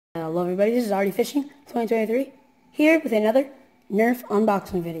Hello everybody, this is Artie Fishing 2023 here with another Nerf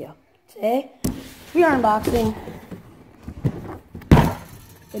unboxing video. Today we are unboxing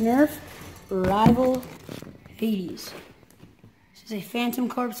the Nerf Rival Hades. This is a Phantom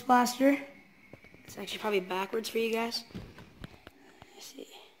Corpse Blaster. It's actually probably backwards for you guys. Let's see.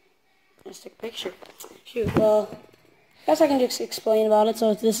 Let's take a picture. Shoot, well, I guess I can just explain about it.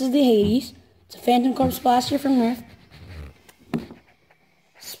 So this is the Hades. It's a Phantom Corpse Blaster from Nerf.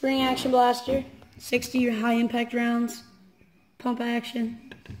 Spring action blaster, 60 high impact rounds, pump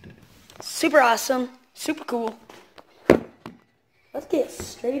action. Super awesome, super cool. Let's get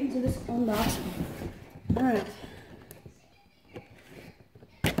straight into this unboxing. Alright.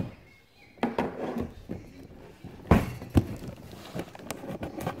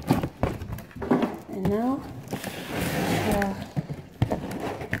 And now,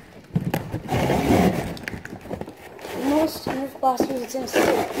 most Nerf blasters, it's in a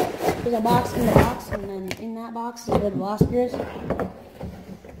set. There's a box in the box, and then in that box is where the blaster is.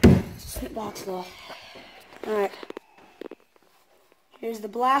 It's a snip box though. Alright. Here's the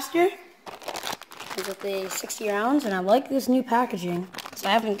blaster. Comes with the 60 rounds, and I like this new packaging. So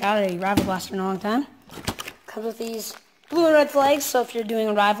I haven't got a rival blaster in a long time. Comes with these blue and red flags, so if you're doing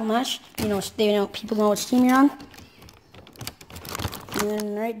a rival match, people know which team you're on. And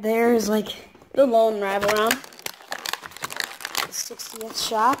then right there is like the lone rival round. 60th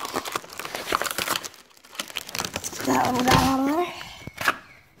shot. That one got out of there.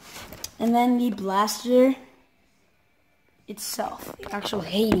 And then the blaster itself, the actual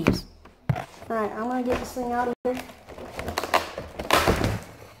Hades. Alright, I'm gonna get this thing out of here.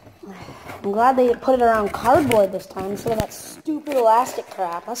 I'm glad they put it around cardboard this time instead of that stupid elastic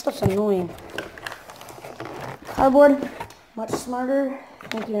crap. That stuff's annoying. Cardboard, much smarter.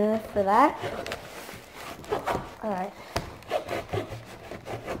 Thank you, Nerf, for that. Alright.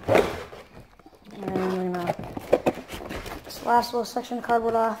 And we're gonna take this last little section of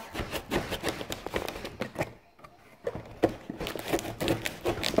cardboard off.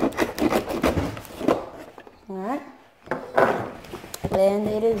 Alright. And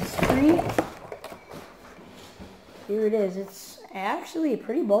it is free. Here it is. It's actually a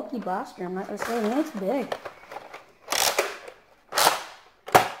pretty bulky blaster. I'm not gonna say it's big.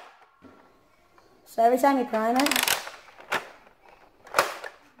 So every time you prime it,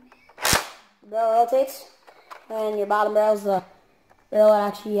 the barrel rotates, and your bottom barrel is the barrel that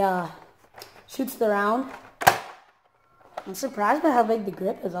actually shoots the round. I'm surprised by how big the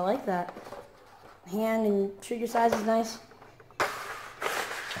grip is. I like that. Hand and trigger size is nice.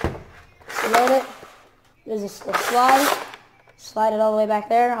 So load it. There's a slide. Slide it all the way back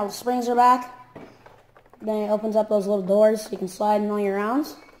there. All the springs are back. Then it opens up those little doors so you can slide in all your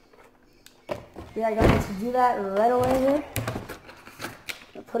rounds. We are going to do that right away here.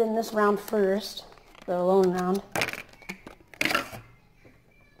 I'll put in this round first, the lone round.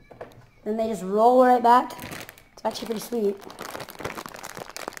 Then they just roll right back. It's actually pretty sweet.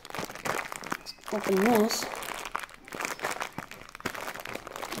 Let's open this.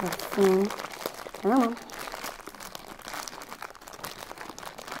 Come on.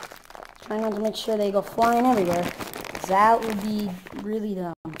 Try not to make sure they go flying everywhere, because that would be really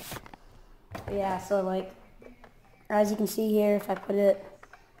dumb. But yeah, so like, as you can see here, if I put it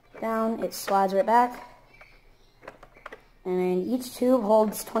down, it slides right back. And then each tube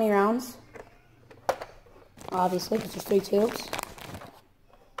holds 20 rounds. Obviously, because there's 3 tubes.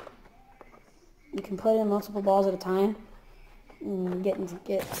 You can put in multiple balls at a time and get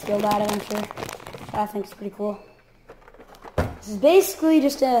skilled at it, I'm sure. I think it's pretty cool. This is basically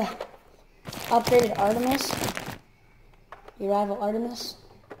just a upgraded Artemis. Your rival Artemis.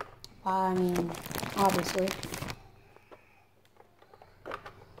 I mean, obviously.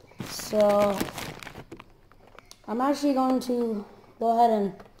 So, I'm actually going to go ahead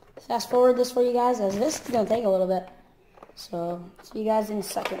and fast forward this for you guys, as this is going to take a little bit. So, see you guys in a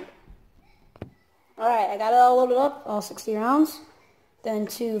second. Alright, I got it all loaded up, all 60 rounds. Then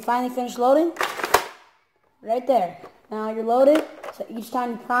to finally finish loading, right there. Now you're loaded, so each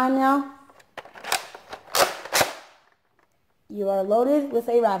time you prime now, you are loaded with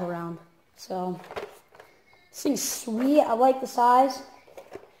a rival round. So, this thing's sweet. I like the size.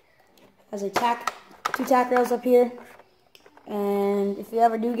 Has a 2 tack rails up here. And if you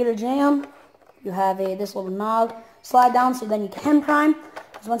ever do get a jam, you have this little knob slide down so then you can prime.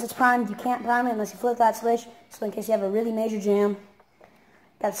 Because once it's primed, you can't prime it unless you flip that switch. So in case you have a really major jam.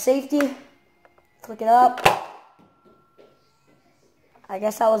 Got safety. Click it up. I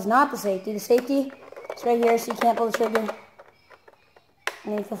guess that was not the safety. The safety is right here so you can't pull the trigger.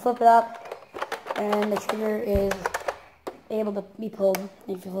 And then you can flip it up, and the trigger is able to be pulled.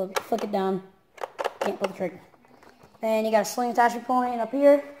 If you flick it down, you can't pull the trigger. And you got a sling attachment point up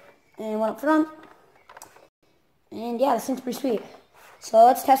here, and one up front. And yeah, this thing's pretty sweet. So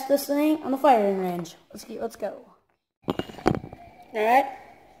let's test this thing on the firing range. Let's go. Alright,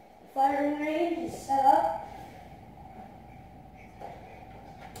 firing range is set up.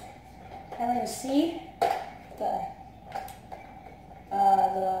 And we're going to see the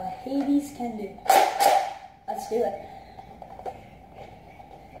Hades can do. Let's do it.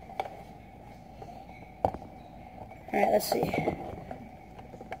 Alright, let's see.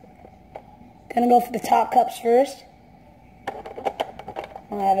 Gonna go for the top cups first.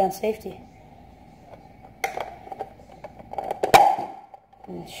 I have it on safety.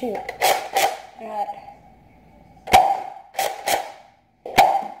 And shoot. Alright.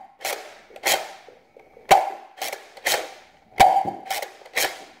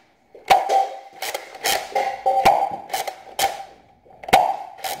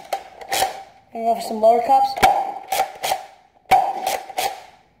 Gonna go for some lower cups.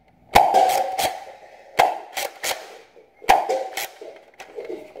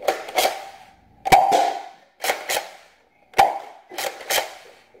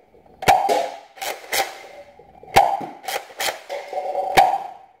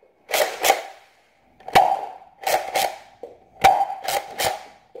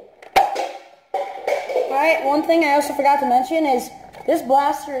 Alright, one thing I also forgot to mention is this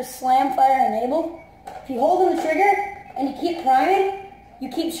blaster is slam fire enabled. If you hold on the trigger and you keep priming, you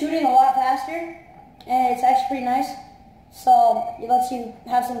keep shooting a lot faster, and it's actually pretty nice. So it lets you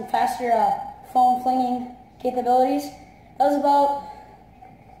have some faster foam flinging capabilities. That was about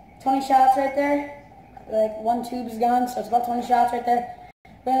 20 shots right there. Like one tube's gone, so it's about 20 shots right there.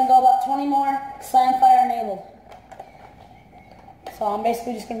 We're gonna go about 20 more slam fire enabled. So I'm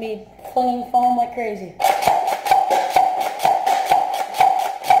basically just going to be flinging foam like crazy.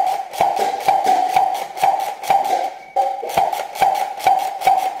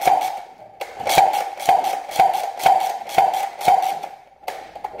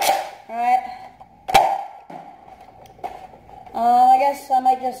 Alright. I guess I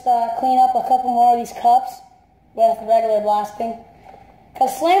might just clean up a couple more of these cups with regular blasting.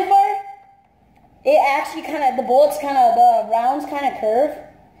 Because slam fire, it actually the rounds kind of curve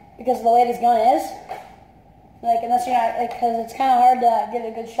because of the way this gun is. Like, unless you're not, because it's kind of hard to get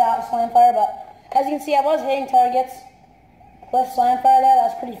a good shot with slam fire, but as you can see, I was hitting targets with slam fire there. That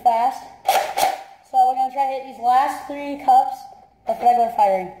was pretty fast. So we're going to try to hit these last 3 cups with regular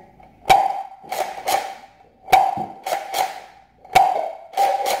firing.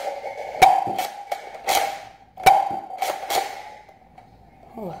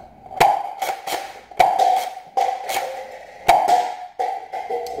 Ooh.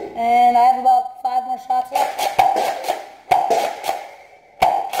 And I have about 5 more shots left.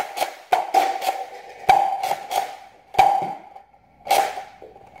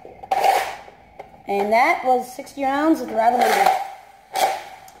 And that was 60 rounds with the rival leader.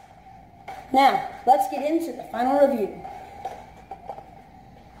 Now, let's get into the final review.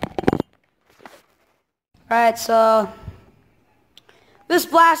 Alright, so this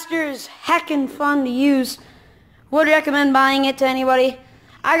blaster is heckin' fun to use. Would recommend buying it to anybody.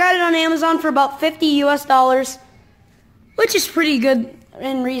 I got it on Amazon for about $50 US, which is pretty good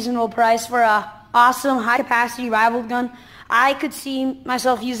and reasonable price for a awesome high-capacity rival gun. I could see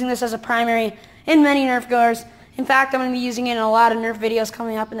myself using this as a primary in many Nerf guns. In fact, I'm going to be using it in a lot of Nerf videos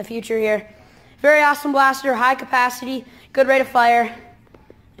coming up in the future here. Very awesome blaster, high capacity, good rate of fire.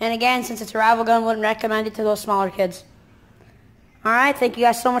 And again, since it's a rival gun, wouldn't recommend it to those smaller kids. Alright, thank you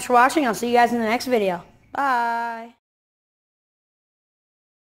guys so much for watching. I'll see you guys in the next video. Bye.